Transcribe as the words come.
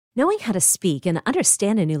Knowing how to speak and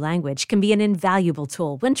understand a new language can be an invaluable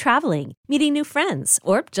tool when traveling, meeting new friends,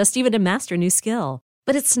 or just even to master a new skill.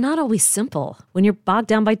 But it's not always simple when you're bogged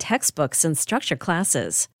down by textbooks and structured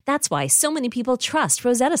classes. That's why so many people trust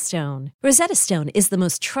Rosetta Stone. Rosetta Stone is the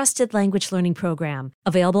most trusted language learning program,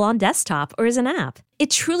 available on desktop or as an app. It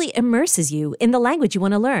truly immerses you in the language you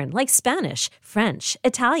want to learn, like Spanish, French,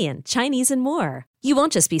 Italian, Chinese, and more. You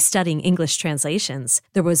won't just be studying English translations.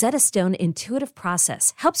 The Rosetta Stone intuitive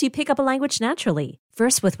process helps you pick up a language naturally,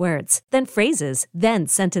 first with words, then phrases, then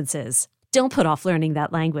sentences. Don't put off learning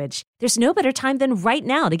that language. There's no better time than right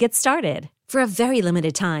now to get started. For a very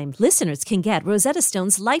limited time, listeners can get Rosetta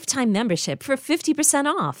Stone's lifetime membership for 50%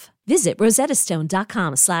 off. Visit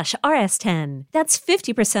rosettastone.com/rs10. That's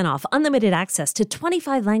 50% off unlimited access to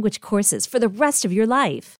 25 language courses for the rest of your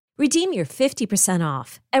life. Redeem your 50%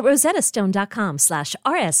 off at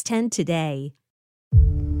rosettastone.com/rs10 today.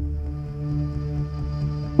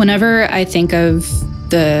 Whenever I think of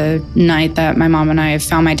the night that my mom and I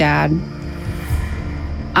found my dad,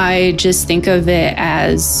 I just think of it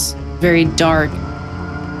as very dark.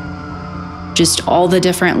 Just all the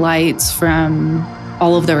different lights from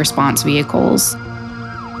all of the response vehicles.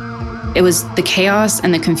 It was the chaos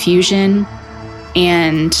and the confusion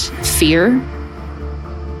and fear.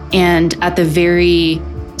 And at the very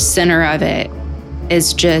center of it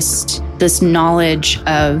is just this knowledge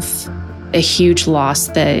of a huge loss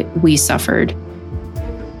that we suffered.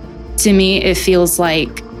 To me, it feels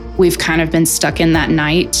like we've kind of been stuck in that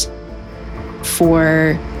night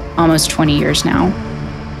for almost 20 years now.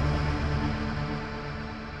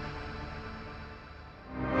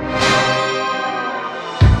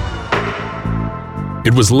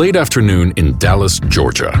 It was late afternoon in Dallas,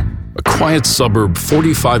 Georgia, a quiet suburb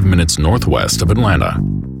 45 minutes northwest of Atlanta.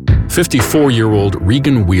 54-year-old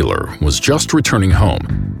Regan Wheeler was just returning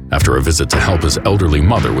home after a visit to help his elderly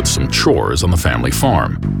mother with some chores on the family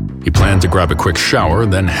farm. He planned to grab a quick shower,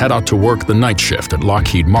 then head out to work the night shift at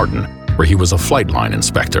Lockheed Martin, where he was a flight line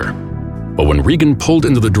inspector. But when Regan pulled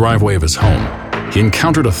into the driveway of his home, he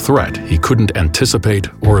encountered a threat he couldn't anticipate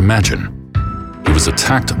or imagine. He was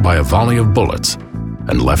attacked by a volley of bullets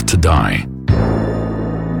and left to die.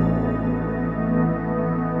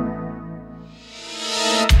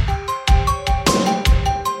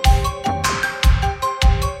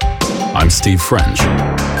 I'm Steve French,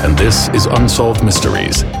 and this is Unsolved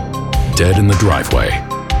Mysteries: Dead in the Driveway.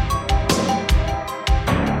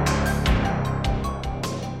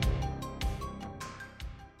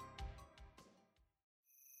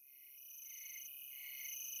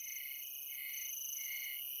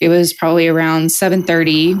 It was probably around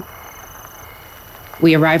 7:30.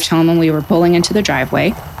 We arrived home and we were pulling into the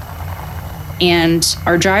driveway. And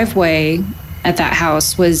our driveway at that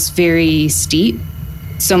house was very steep.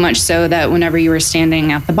 So much so that whenever you were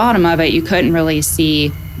standing at the bottom of it, you couldn't really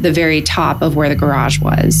see the very top of where the garage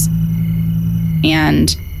was.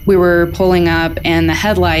 And we were pulling up and the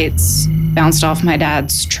headlights bounced off my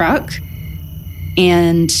dad's truck.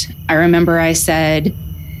 And I remember I said,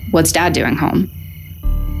 "What's Dad doing home?"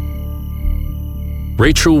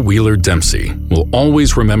 Rachel Wheeler Dempsey will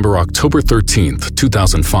always remember October 13th,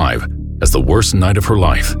 2005 as the worst night of her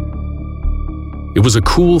life. It was a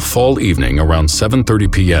cool fall evening around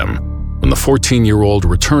 7:30 p.m. when the 14-year-old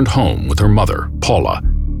returned home with her mother, Paula,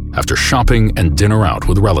 after shopping and dinner out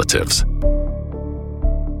with relatives.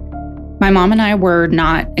 My mom and I were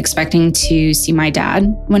not expecting to see my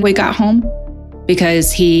dad when we got home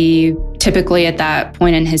because he typically at that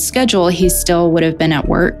point in his schedule, he still would have been at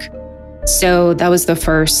work. So that was the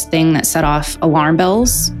first thing that set off alarm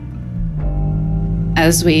bells.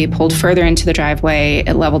 As we pulled further into the driveway,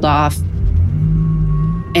 it leveled off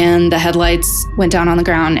and the headlights went down on the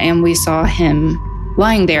ground and we saw him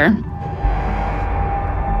lying there.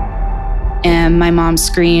 And my mom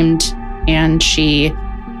screamed and she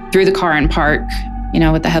threw the car in park,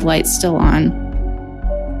 with the headlights still on.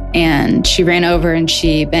 And she ran over and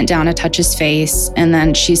she bent down to touch his face. And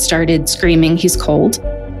then she started screaming, "He's cold."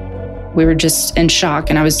 We were just in shock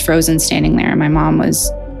and I was frozen standing there. My mom was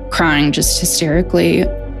crying just hysterically.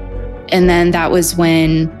 And then that was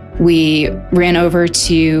when we ran over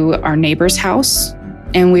to our neighbor's house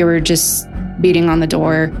and we were just beating on the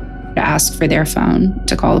door to ask for their phone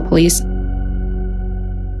to call the police.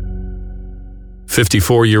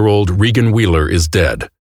 54-year-old Regan Wheeler is dead,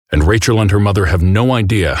 and Rachel and her mother have no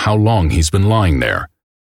idea how long he's been lying there.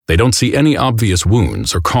 They don't see any obvious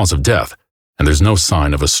wounds or cause of death, and there's no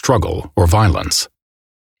sign of a struggle or violence.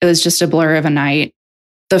 It was just a blur of a night.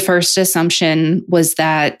 The first assumption was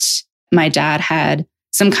that my dad had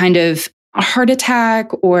some kind of a heart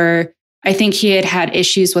attack, or I think he had had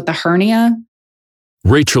issues with the hernia.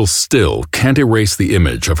 Rachel still can't erase the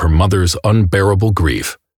image of her mother's unbearable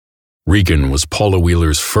grief. Regan was Paula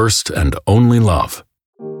Wheeler's first and only love.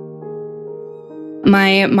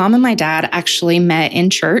 My mom and my dad actually met in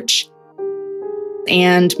church.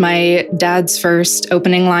 And my dad's first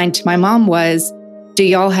opening line to my mom was, "Do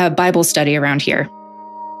y'all have Bible study around here?"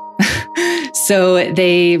 So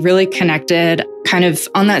they really connected kind of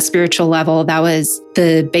on that spiritual level. That was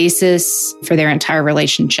the basis for their entire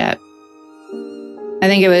relationship. I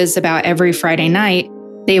think it was about every Friday night,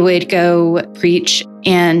 they would go preach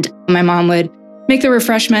and my mom would make the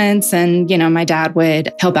refreshments and, my dad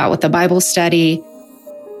would help out with the Bible study.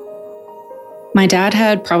 My dad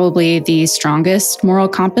had probably the strongest moral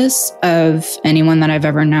compass of anyone that I've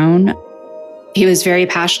ever known. He was very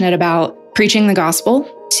passionate about preaching the gospel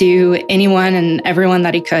to anyone and everyone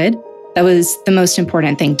that he could. That was the most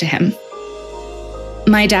important thing to him.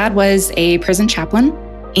 My dad was a prison chaplain,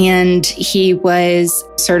 and he was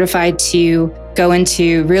certified to go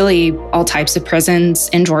into really all types of prisons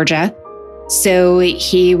in Georgia. So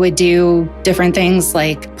he would do different things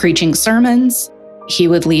like preaching sermons. He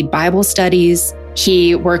would lead Bible studies.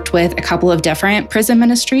 He worked with a couple of different prison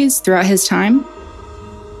ministries throughout his time.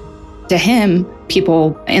 To him,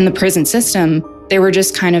 people in the prison system, they were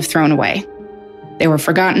just kind of thrown away. They were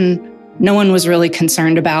forgotten. No one was really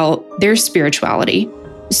concerned about their spirituality.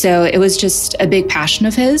 So it was just a big passion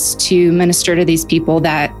of his to minister to these people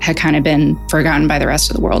that had kind of been forgotten by the rest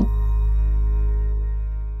of the world.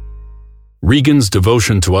 Regan's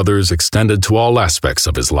devotion to others extended to all aspects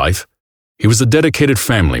of his life. He was a dedicated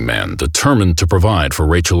family man, determined to provide for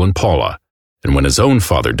Rachel and Paula. And when his own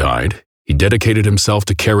father died, he dedicated himself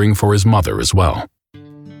to caring for his mother as well.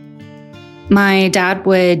 My dad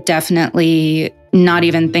would definitely not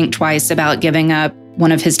even think twice about giving up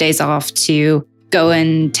one of his days off to go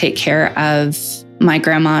and take care of my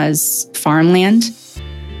grandma's farmland.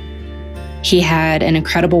 He had an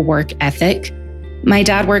incredible work ethic. My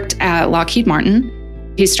dad worked at Lockheed Martin.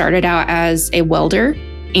 He started out as a welder,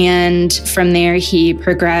 and from there he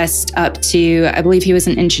progressed up to, I believe he was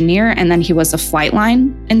an engineer, and then he was a flight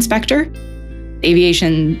line inspector.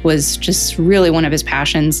 Aviation was just really one of his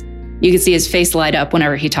passions. You could see his face light up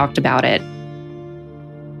whenever he talked about it.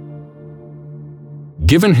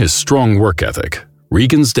 Given his strong work ethic,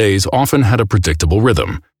 Regan's days often had a predictable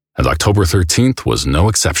rhythm, and October 13th was no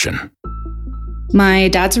exception. My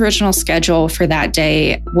dad's original schedule for that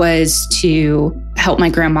day was to help my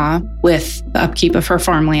grandma with the upkeep of her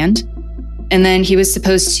farmland. And then he was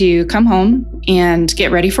supposed to come home and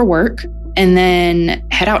get ready for work and then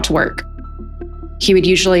head out to work. He would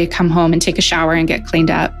usually come home and take a shower and get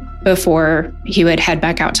cleaned up before he would head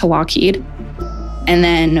back out to Lockheed. And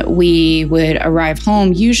then we would arrive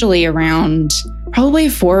home usually around probably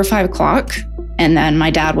 4 or 5 o'clock. And then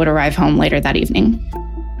my dad would arrive home later that evening.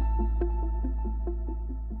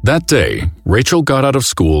 That day, Rachel got out of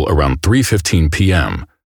school around 3:15 p.m.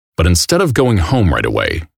 But instead of going home right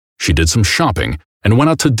away, she did some shopping and went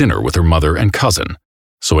out to dinner with her mother and cousin.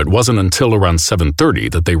 So it wasn't until around 7:30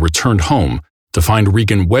 that they returned home to find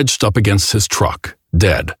Regan wedged up against his truck,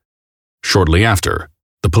 dead. Shortly after,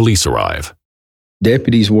 the police arrive.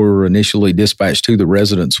 Deputies were initially dispatched to the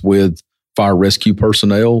residence with fire rescue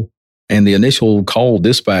personnel, and the initial call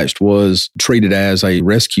dispatched was treated as a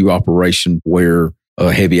rescue operation where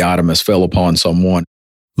a heavy item has fell upon someone.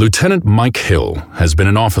 Lieutenant Mike Hill has been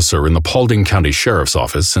an officer in the Paulding County Sheriff's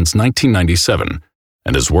Office since 1997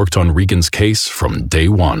 and has worked on Regan's case from day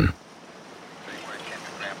one.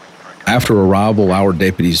 After arrival, our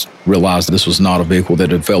deputies realized this was not a vehicle that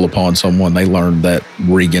had fell upon someone. They learned that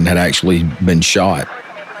Regan had actually been shot.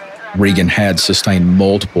 Regan had sustained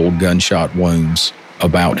multiple gunshot wounds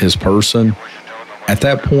about his person. At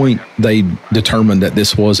that point, they determined that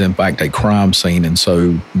this was, in fact, a crime scene, and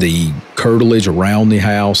so the curtilage around the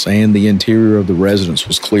house and the interior of the residence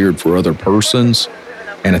was cleared for other persons.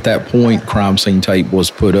 And at that point, crime scene tape was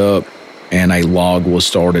put up, and a log was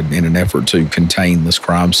started in an effort to contain this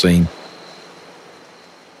crime scene.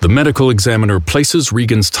 The medical examiner places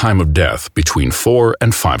Regan's time of death between 4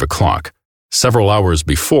 and 5 o'clock, several hours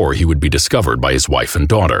before he would be discovered by his wife and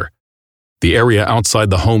daughter. The area outside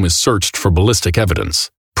the home is searched for ballistic evidence,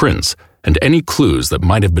 prints, and any clues that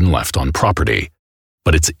might have been left on property.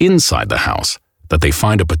 But it's inside the house that they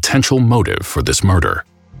find a potential motive for this murder.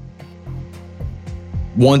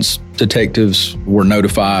 Once detectives were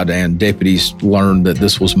notified and deputies learned that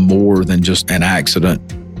this was more than just an accident,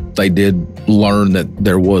 they did learn that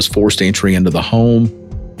there was forced entry into the home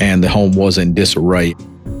and the home was in disarray.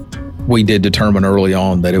 We did determine early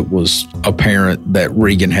on that it was apparent that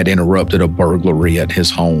Regan had interrupted a burglary at his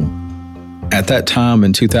home. At that time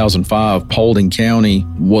in 2005, Paulding County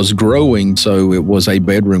was growing, so it was a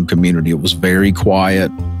bedroom community. It was very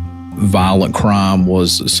quiet. Violent crime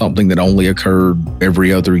was something that only occurred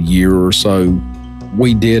every other year or so.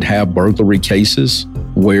 We did have burglary cases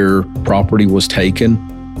where property was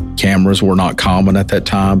taken. Cameras were not common at that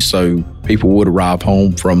time, so people would arrive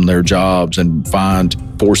home from their jobs and find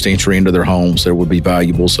forced entry into their homes that would be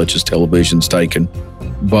valuable, such as televisions taken.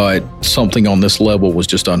 But something on this level was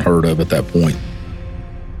just unheard of at that point.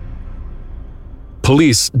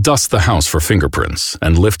 Police dust the house for fingerprints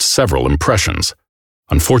and lift several impressions.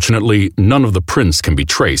 Unfortunately, none of the prints can be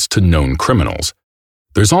traced to known criminals.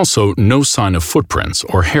 There's also no sign of footprints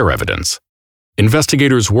or hair evidence.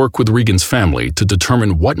 Investigators work with Regan's family to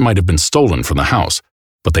determine what might have been stolen from the house,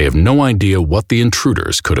 but they have no idea what the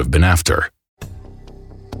intruders could have been after.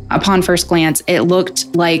 Upon first glance, it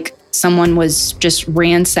looked like someone was just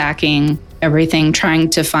ransacking everything, trying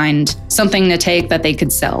to find something to take that they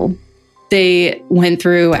could sell. They went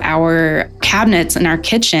through our cabinets in our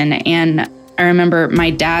kitchen, and I remember my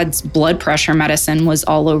dad's blood pressure medicine was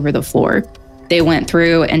all over the floor. They went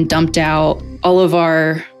through and dumped out all of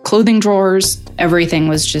our clothing drawers. Everything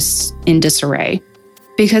was just in disarray.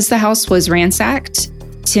 Because the house was ransacked,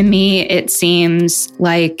 to me, it seems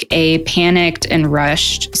like a panicked and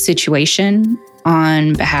rushed situation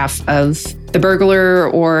on behalf of the burglar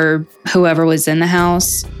or whoever was in the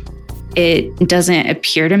house. It doesn't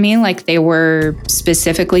appear to me like they were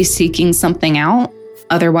specifically seeking something out.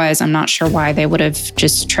 Otherwise, I'm not sure why they would have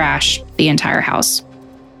just trashed the entire house.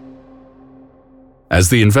 As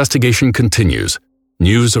the investigation continues,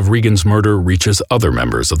 news of Regan's murder reaches other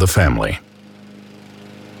members of the family.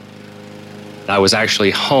 I was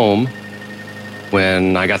actually home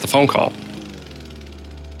when I got the phone call.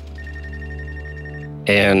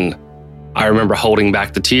 And I remember holding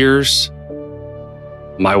back the tears,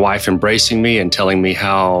 my wife embracing me and telling me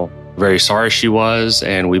how very sorry she was,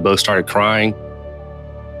 and we both started crying.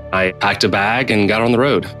 I packed a bag and got on the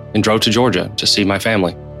road and drove to Georgia to see my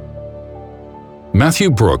family. Matthew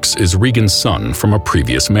Brooks is Regan's son from a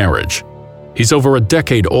previous marriage. He's over a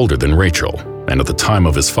decade older than Rachel, and at the time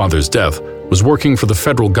of his father's death, was working for the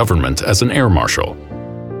federal government as an air marshal.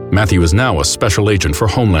 Matthew is now a special agent for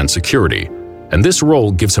Homeland Security, and this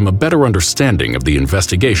role gives him a better understanding of the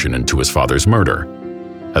investigation into his father's murder.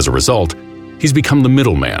 As a result, he's become the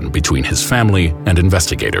middleman between his family and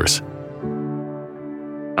investigators.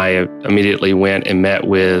 I immediately went and met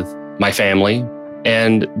with my family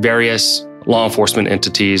and various law enforcement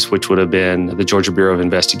entities, which would have been the Georgia Bureau of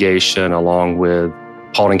Investigation, along with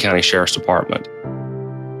Paulding County Sheriff's Department.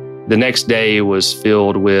 The next day was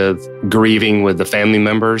filled with grieving with the family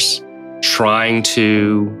members, trying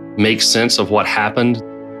to make sense of what happened.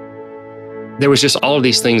 There was just all of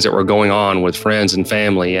these things that were going on with friends and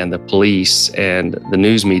family and the police and the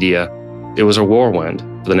news media. It was a whirlwind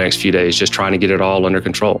for the next few days, just trying to get it all under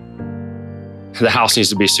control. The house needs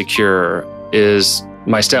to be secure. Is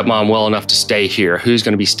my stepmom well enough to stay here? Who's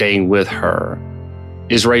going to be staying with her?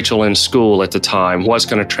 Is Rachel in school at the time? What's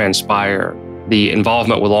going to transpire? The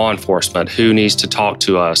involvement with law enforcement. Who needs to talk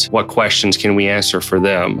to us? What questions can we answer for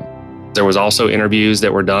them? There was also interviews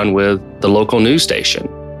that were done with the local news station.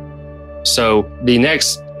 So the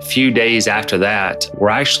next few days after that were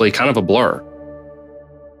actually kind of a blur.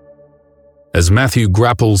 As Matthew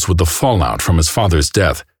grapples with the fallout from his father's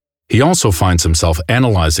death, he also finds himself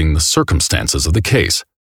analyzing the circumstances of the case,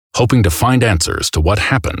 hoping to find answers to what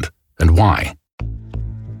happened and why.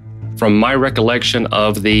 From my recollection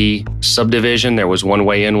of the subdivision, there was one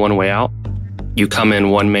way in, one way out. You come in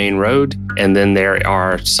one main road, and then there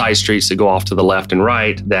are side streets that go off to the left and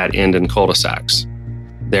right that end in cul-de-sacs.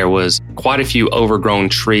 There was quite a few overgrown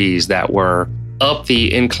trees that were up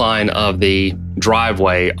the incline of the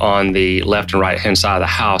driveway on the left and right-hand side of the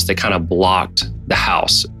house. They kind of blocked the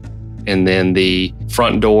house. And then the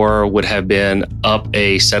front door would have been up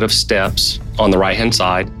a set of steps on the right-hand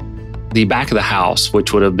side. The back of the house,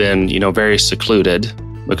 which would have been, very secluded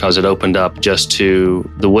because it opened up just to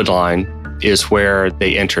the wood line, is where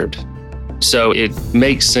they entered. So it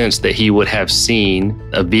makes sense that he would have seen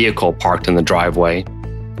a vehicle parked in the driveway,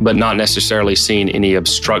 but not necessarily seen any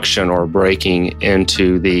obstruction or breaking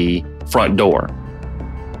into the front door.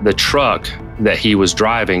 The truck that he was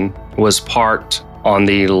driving was parked on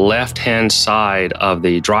the left-hand side of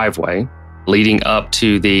the driveway, leading up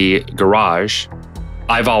to the garage.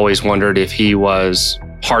 I've always wondered if he was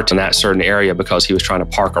parked in that certain area because he was trying to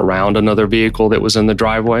park around another vehicle that was in the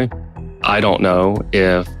driveway. I don't know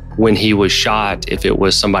if when he was shot, if it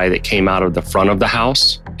was somebody that came out of the front of the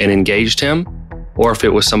house and engaged him, or if it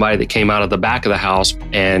was somebody that came out of the back of the house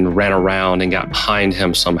and ran around and got behind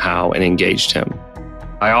him somehow and engaged him.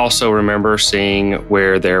 I also remember seeing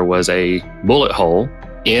where there was a bullet hole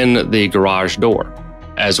in the garage door,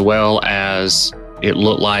 as well as it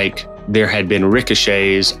looked like there had been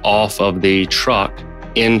ricochets off of the truck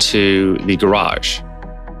into the garage.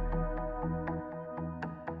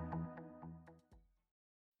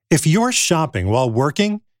 If you're shopping while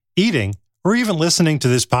working, eating, or even listening to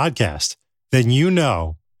this podcast, then you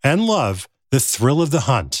know and love the thrill of the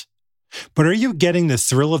hunt. But are you getting the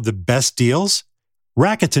thrill of the best deals?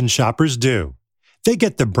 Rakuten shoppers do. They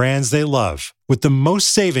get the brands they love with the most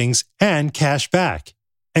savings and cash back.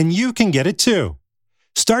 And you can get it too.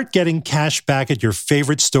 Start getting cash back at your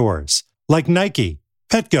favorite stores like Nike,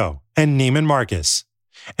 Petco, and Neiman Marcus.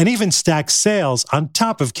 And even stack sales on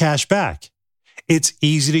top of cash back. It's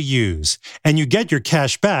easy to use, and you get your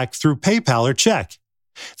cash back through PayPal or check.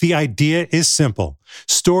 The idea is simple.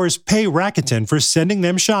 Stores pay Rakuten for sending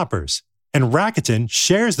them shoppers, and Rakuten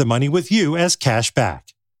shares the money with you as cash back.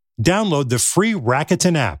 Download the free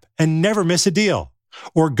Rakuten app and never miss a deal.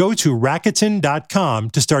 Or go to Rakuten.com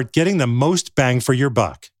to start getting the most bang for your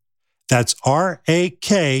buck. That's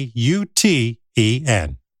Rakuten.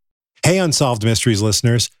 Hey, Unsolved Mysteries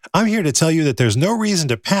listeners, I'm here to tell you that there's no reason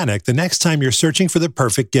to panic the next time you're searching for the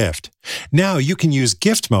perfect gift. Now you can use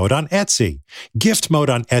gift mode on Etsy. Gift mode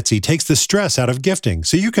on Etsy takes the stress out of gifting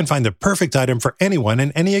so you can find the perfect item for anyone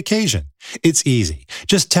and any occasion. It's easy.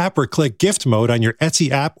 Just tap or click gift mode on your Etsy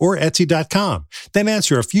app or Etsy.com. Then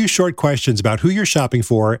answer a few short questions about who you're shopping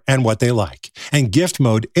for and what they like. And gift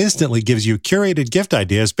mode instantly gives you curated gift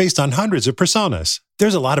ideas based on hundreds of personas.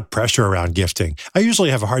 There's a lot of pressure around gifting. I usually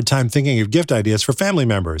have a hard time thinking of gift ideas for family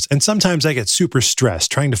members, and sometimes I get super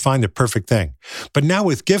stressed trying to find the perfect thing. But now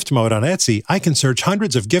with gift mode on Etsy, I can search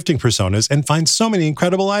hundreds of gifting personas and find so many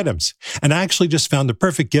incredible items. And I actually just found the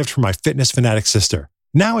perfect gift for my fitness fanatic sister.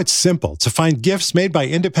 Now it's simple to find gifts made by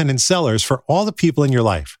independent sellers for all the people in your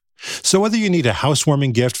life. So whether you need a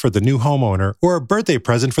housewarming gift for the new homeowner or a birthday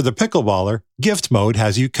present for the pickleballer, gift mode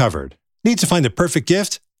has you covered. Need to find the perfect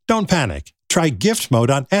gift? Don't panic. Try gift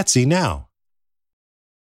mode on Etsy now.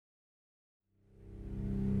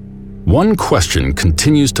 One question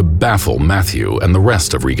continues to baffle Matthew and the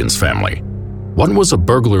rest of Regan's family. What was a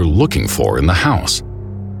burglar looking for in the house?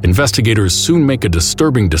 Investigators soon make a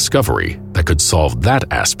disturbing discovery that could solve that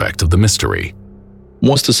aspect of the mystery.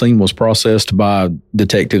 Once the scene was processed by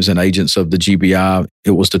detectives and agents of the GBI,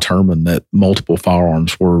 it was determined that multiple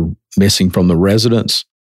firearms were missing from the residence.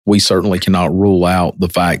 We certainly cannot rule out the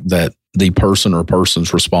fact that the person or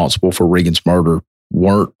persons responsible for Regan's murder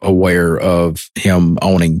weren't aware of him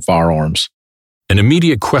owning firearms. An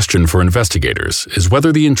immediate question for investigators is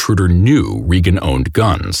whether the intruder knew Regan owned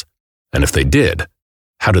guns. And if they did,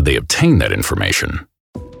 how did they obtain that information?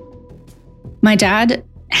 My dad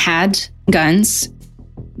had guns,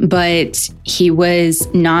 but he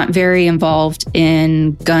was not very involved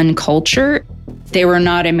in gun culture. They were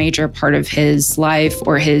not a major part of his life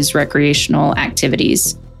or his recreational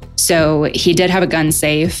activities. So he did have a gun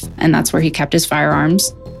safe, and that's where he kept his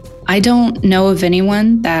firearms. I don't know of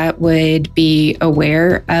anyone that would be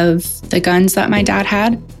aware of the guns that my dad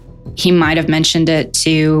had. He might have mentioned it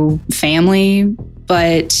to family,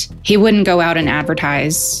 but he wouldn't go out and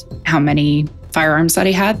advertise how many firearms that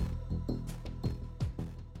he had.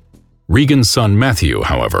 Regan's son Matthew,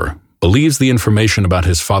 however, believes the information about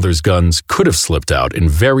his father's guns could have slipped out in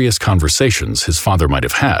various conversations his father might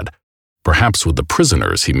have had, perhaps with the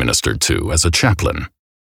prisoners he ministered to as a chaplain.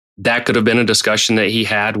 That could have been a discussion that he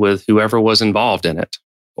had with whoever was involved in it,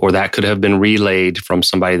 or that could have been relayed from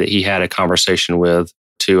somebody that he had a conversation with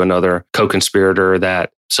to another co-conspirator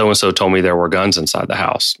that so-and-so told me there were guns inside the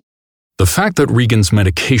house. The fact that Regan's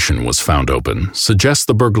medication was found open suggests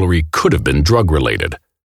the burglary could have been drug-related.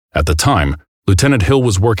 At the time, Lieutenant Hill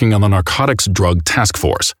was working on the Narcotics Drug Task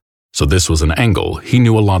Force, so this was an angle he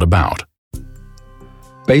knew a lot about.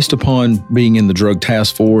 Based upon being in the drug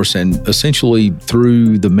task force and essentially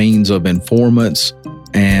through the means of informants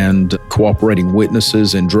and cooperating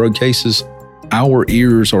witnesses in drug cases, our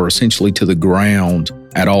ears are essentially to the ground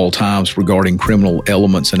at all times regarding criminal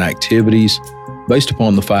elements and activities, based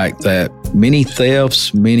upon the fact that many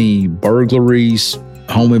thefts, many burglaries,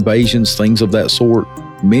 home invasions, things of that sort,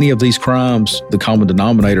 many of these crimes, the common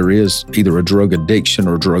denominator is either a drug addiction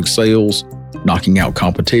or drug sales, knocking out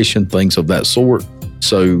competition, things of that sort.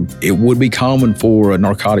 So it would be common for a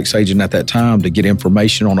narcotics agent at that time to get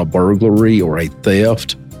information on a burglary or a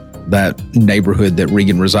theft. That neighborhood that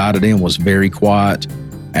Regan resided in was very quiet.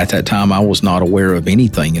 At that time, I was not aware of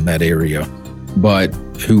anything in that area. But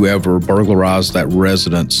whoever burglarized that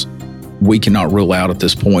residence We cannot rule out at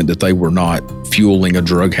this point that they were not fueling a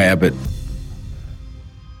drug habit.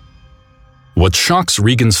 What shocks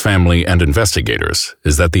Regan's family and investigators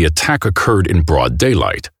is that the attack occurred in broad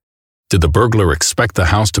daylight. Did the burglar expect the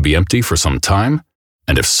house to be empty for some time?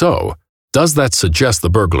 And if so, does that suggest the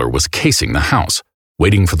burglar was casing the house,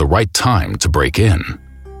 waiting for the right time to break in?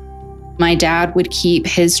 My dad would keep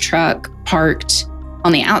his truck parked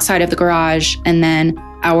on the outside of the garage, and then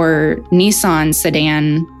our Nissan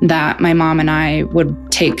sedan that my mom and I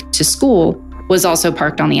would take to school was also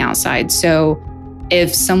parked on the outside. So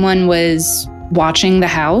if someone was watching the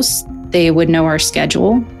house, they would know our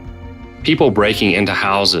schedule. People breaking into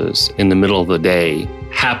houses in the middle of the day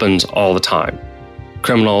happens all the time.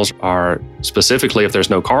 Criminals are, specifically if there's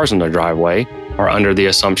no cars in their driveway, are under the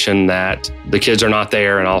assumption that the kids are not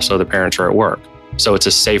there and also the parents are at work. So it's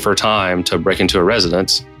a safer time to break into a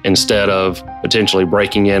residence instead of potentially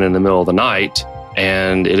breaking in the middle of the night.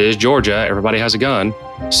 And it is Georgia, everybody has a gun.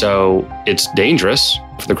 So it's dangerous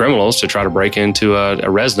for the criminals to try to break into a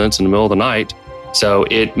residence in the middle of the night. So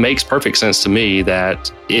it makes perfect sense to me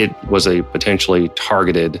that it was a potentially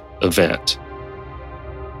targeted event.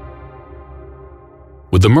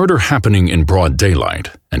 With the murder happening in broad daylight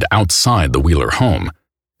and outside the Wheeler home,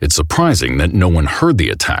 it's surprising that no one heard the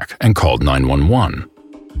attack and called 911.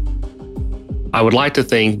 I would like to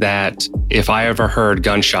think that if I ever heard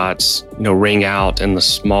gunshots, ring out in the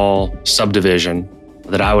small subdivision,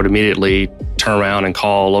 that I would immediately turn around and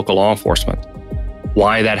call local law enforcement.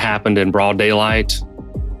 Why that happened in broad daylight,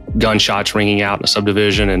 gunshots ringing out in a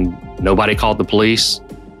subdivision and nobody called the police,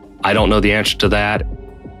 I don't know the answer to that.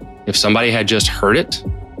 If somebody had just heard it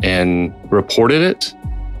and reported it,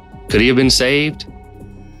 could he have been saved?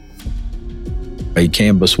 A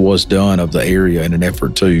canvass was done of the area in an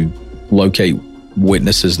effort to locate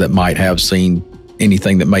witnesses that might have seen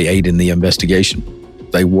anything that may aid in the investigation.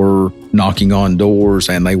 They were knocking on doors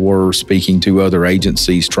and they were speaking to other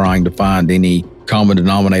agencies trying to find any common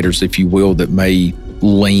denominators, if you will, that may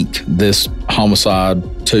link this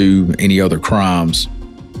homicide to any other crimes.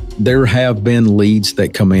 There have been leads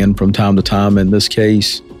that come in from time to time in this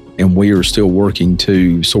case, and we are still working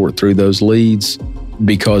to sort through those leads.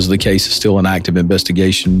 Because the case is still an active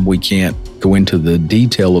investigation, we can't go into the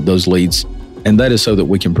detail of those leads, and that is so that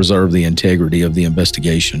we can preserve the integrity of the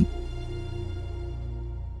investigation.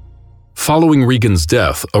 Following Regan's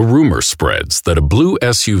death, a rumor spreads that a blue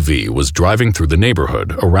SUV was driving through the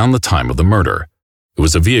neighborhood around the time of the murder. It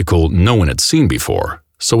was a vehicle no one had seen before,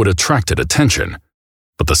 so it attracted attention.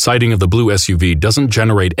 But the sighting of the blue SUV doesn't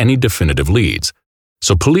generate any definitive leads,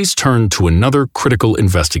 so police turned to another critical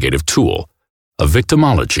investigative tool, a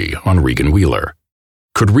victimology on Regan Wheeler.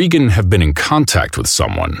 Could Regan have been in contact with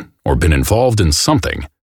someone or been involved in something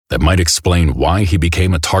that might explain why he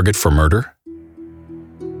became a target for murder?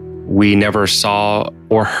 We never saw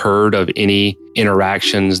or heard of any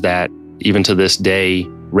interactions that, even to this day,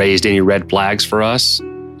 raised any red flags for us,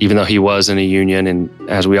 even though he was in a union. And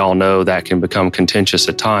as we all know, that can become contentious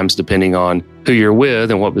at times depending on who you're with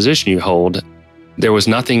and what position you hold. There was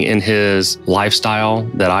nothing in his lifestyle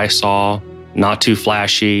that I saw. Not too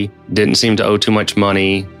flashy, didn't seem to owe too much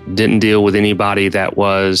money, didn't deal with anybody that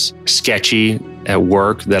was sketchy at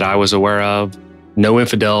work that I was aware of, no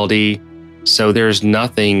infidelity. So there's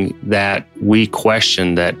nothing that we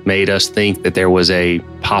questioned that made us think that there was a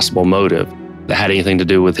possible motive that had anything to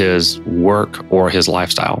do with his work or his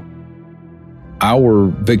lifestyle.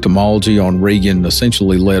 Our victimology on Regan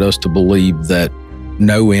essentially led us to believe that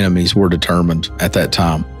no enemies were determined at that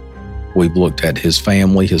time. We've looked at his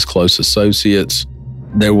family, his close associates.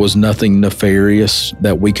 There was nothing nefarious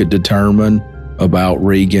that we could determine about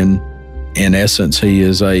Regan. In essence, he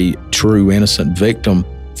is a true innocent victim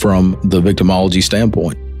from the victimology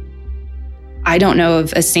standpoint. I don't know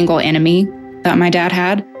of a single enemy that my dad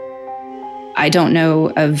had. I don't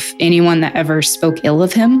know of anyone that ever spoke ill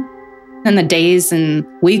of him. In the days and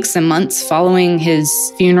weeks and months following his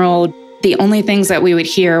funeral, the only things that we would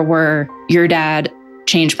hear were, "Your dad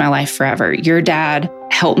changed my life forever. Your dad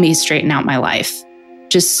helped me straighten out my life."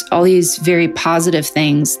 Just all these very positive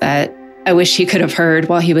things that I wish he could have heard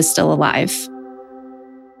while he was still alive.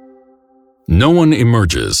 No one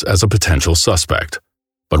emerges as a potential suspect,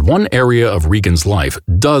 but one area of Regan's life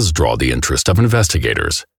does draw the interest of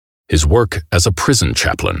investigators: his work as a prison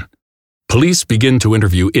chaplain. Police begin to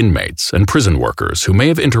interview inmates and prison workers who may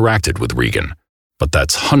have interacted with Regan, but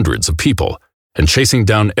that's hundreds of people, and chasing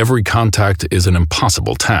down every contact is an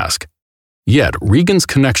impossible task. Yet, Regan's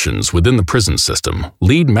connections within the prison system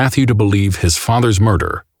lead Matthew to believe his father's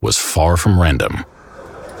murder was far from random.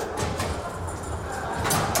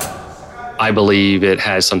 I believe it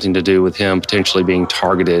has something to do with him potentially being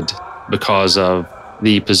targeted because of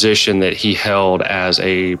the position that he held as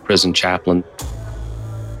a prison chaplain.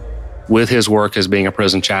 With his work as being a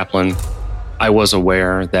prison chaplain, I was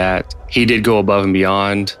aware that he did go above and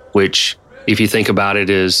beyond, which, if you think about it,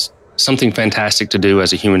 is something fantastic to do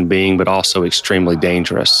as a human being, but also extremely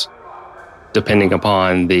dangerous, depending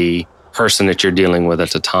upon the person that you're dealing with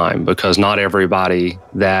at the time, because not everybody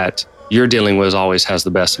that you're dealing with always has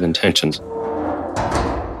the best of intentions.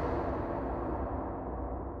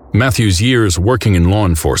 Matthew's years working in law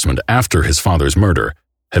enforcement after his father's murder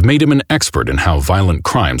have made him an expert in how violent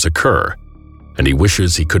crimes occur, and he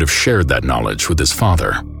wishes he could have shared that knowledge with his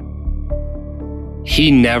father.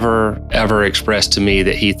 He never, ever expressed to me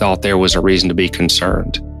that he thought there was a reason to be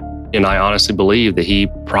concerned. And I honestly believe that he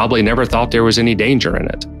probably never thought there was any danger in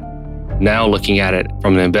it. Now, looking at it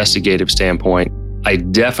from an investigative standpoint, I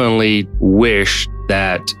definitely wish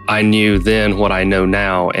that I knew then what I know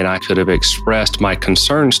now, and I could have expressed my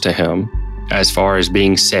concerns to him as far as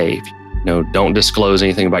being safe. Don't disclose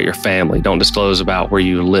anything about your family. Don't disclose about where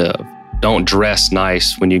you live. Don't dress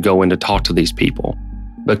nice when you go in to talk to these people.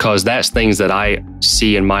 Because that's things that I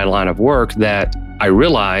see in my line of work that I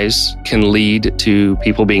realize can lead to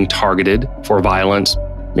people being targeted for violence,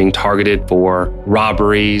 being targeted for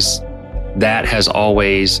robberies. That has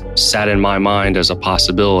always sat in my mind as a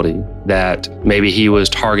possibility, that maybe he was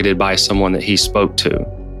targeted by someone that he spoke to.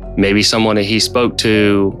 Maybe someone that he spoke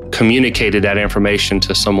to communicated that information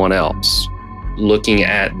to someone else. Looking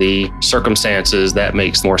at the circumstances, that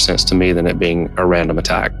makes more sense to me than it being a random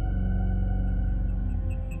attack.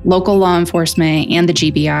 Local law enforcement and the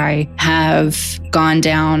GBI have gone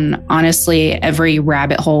down, honestly, every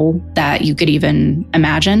rabbit hole that you could even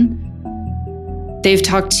imagine. They've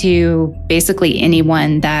talked to basically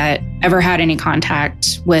anyone that ever had any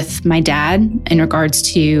contact with my dad in regards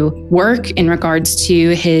to work, in regards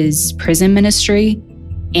to his prison ministry,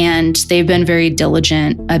 and they've been very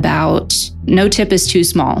diligent about no tip is too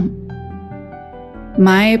small.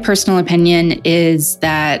 My personal opinion is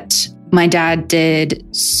that my dad did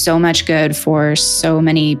so much good for so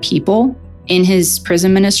many people in his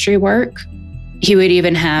prison ministry work. He would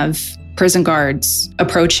even have prison guards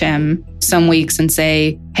approach him some weeks and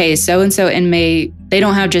say, hey, so-and-so inmate, they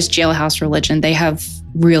don't have just jailhouse religion. They have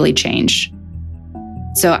really changed.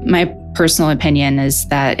 So my personal opinion is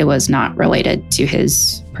that it was not related to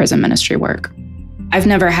his prison ministry work. I've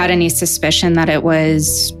never had any suspicion that it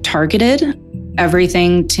was targeted.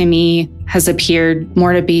 Everything to me has appeared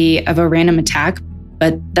more to be of a random attack,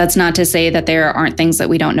 but that's not to say that there aren't things that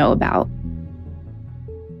we don't know about.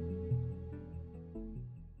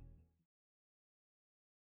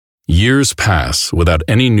 Years pass without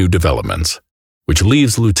any new developments, which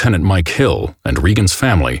leaves Lieutenant Mike Hill and Regan's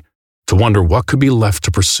family to wonder what could be left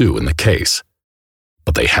to pursue in the case.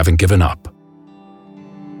 But they haven't given up.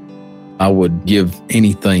 I would give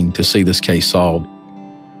anything to see this case solved.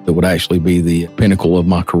 It would actually be the pinnacle of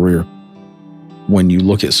my career. When you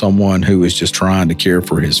look at someone who is just trying to care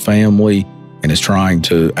for his family and is trying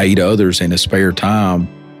to aid others in his spare time,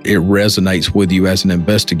 it resonates with you as an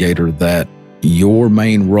investigator that your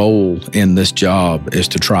main role in this job is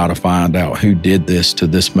to try to find out who did this to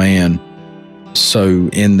this man. So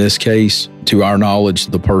in this case, to our knowledge,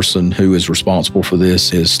 the person who is responsible for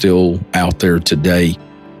this is still out there today.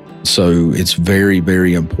 So it's very,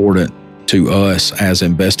 very important to us as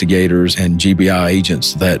investigators and GBI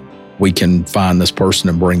agents that we can find this person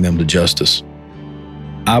and bring them to justice.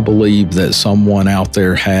 I believe that someone out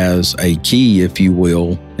there has a key, if you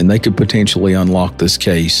will, and they could potentially unlock this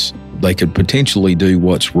case. They could potentially do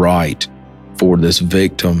what's right for this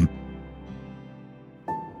victim.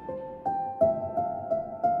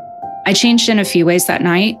 I changed in a few ways that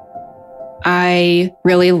night. I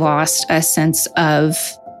really lost a sense of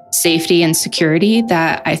safety and security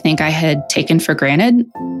that I think I had taken for granted,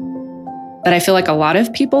 that I feel like a lot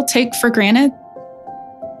of people take for granted.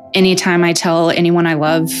 Anytime I tell anyone I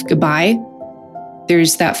love goodbye,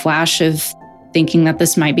 there's that flash of thinking that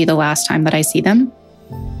this might be the last time that I see them.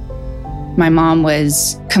 My mom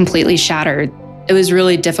was completely shattered. It was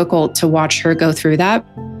really difficult to watch her go through that.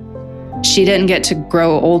 She didn't get to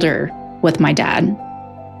grow older with my dad.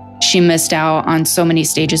 She missed out on so many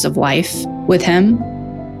stages of life with him.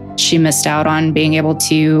 She missed out on being able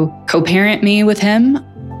to co-parent me with him.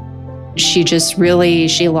 She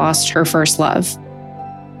lost her first love.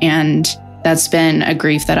 And that's been a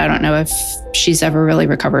grief that I don't know if she's ever really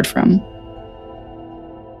recovered from.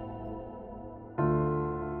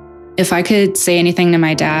 If I could say anything to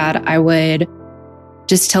my dad, I would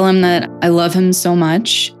just tell him that I love him so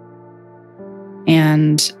much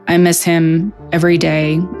and I miss him every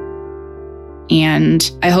day. And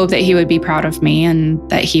I hope that he would be proud of me and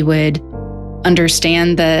that he would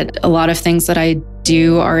understand that a lot of things that I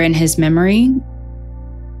do are in his memory.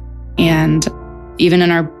 And even in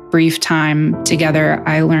our brief time together,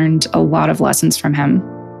 I learned a lot of lessons from him.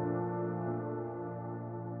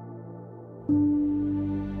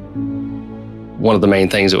 One of the main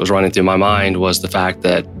things that was running through my mind was the fact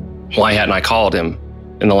that why hadn't I called him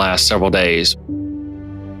in the last several days?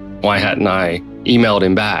 Why hadn't I emailed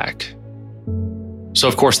him back? So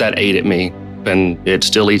of course that ate at me, and it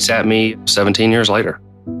still eats at me 17 years later.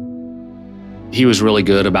 He was really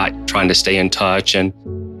good about trying to stay in touch, and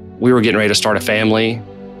we were getting ready to start a family,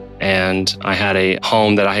 and I had a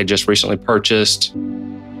home that I had just recently purchased,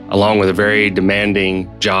 along with a very demanding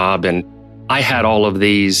job, and I had all of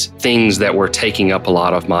these things that were taking up a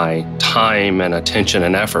lot of my time and attention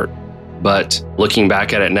and effort. But looking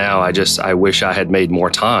back at it now, I wish I had made more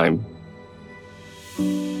time.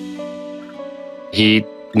 He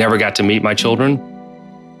never got to meet my children.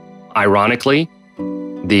 Ironically,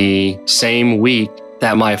 the same week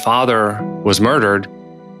that my father was murdered,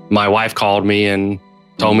 my wife called me and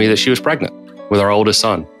told me that she was pregnant with our oldest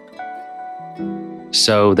son.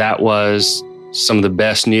 So that was some of the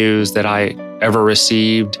best news that I ever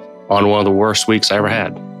received on one of the worst weeks I ever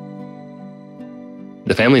had.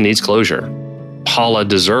 The family needs closure. Paula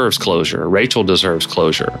deserves closure. Rachel deserves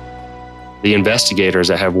closure. The investigators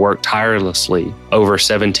that have worked tirelessly over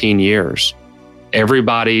 17 years,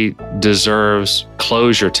 everybody deserves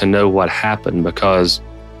closure to know what happened, because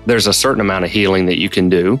there's a certain amount of healing that you can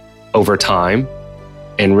do over time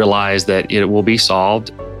and realize that it will be solved,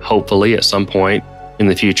 hopefully at some point in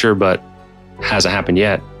the future, but hasn't happened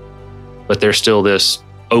yet. But there's still this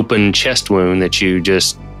open chest wound that you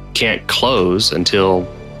just can't close until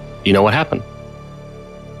you know what happened.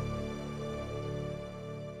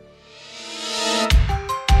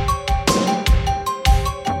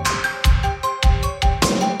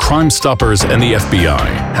 Crime Stoppers and the FBI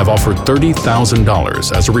have offered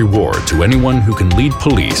 $30,000 as a reward to anyone who can lead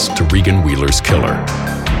police to Regan Wheeler's killer.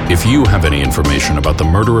 If you have any information about the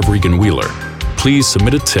murder of Regan Wheeler, please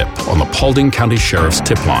submit a tip on the Paulding County Sheriff's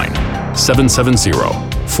tip line,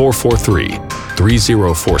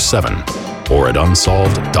 770-443-3047, or at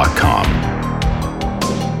unsolved.com.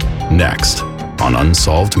 Next on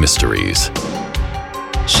Unsolved Mysteries.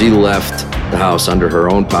 She left the house under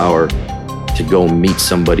her own power to go meet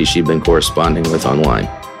somebody she'd been corresponding with online.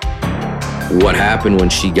 What happened when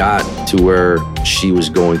she got to where she was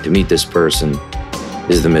going to meet this person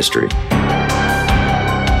is the mystery.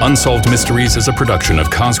 Unsolved Mysteries is a production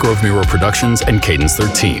of Cosgrove Miro Productions and Cadence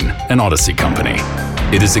 13, an Odyssey company.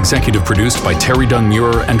 It is executive produced by Terry Dunn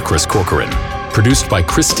Muir and Chris Corcoran. Produced by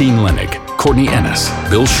Christine Lenig, Courtney Ennis,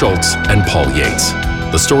 Bill Schultz, and Paul Yates.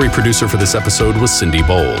 The story producer for this episode was Cindy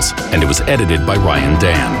Bowles, and it was edited by Ryan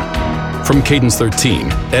Dan. From Cadence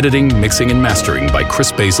 13, editing, mixing, and mastering by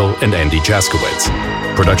Chris Basil and Andy Jaskowitz.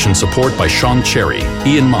 Production support by Sean Cherry,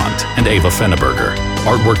 Ian Mont, and Ava Fenneberger.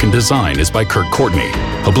 Artwork and design is by Kurt Courtney.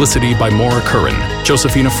 Publicity by Maura Curran,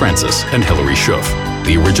 Josephina Francis, and Hilary Schuff.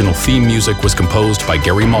 The original theme music was composed by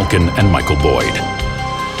Gary Malkin and Michael Boyd.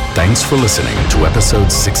 Thanks for listening to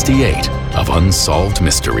episode 68 of Unsolved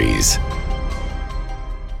Mysteries.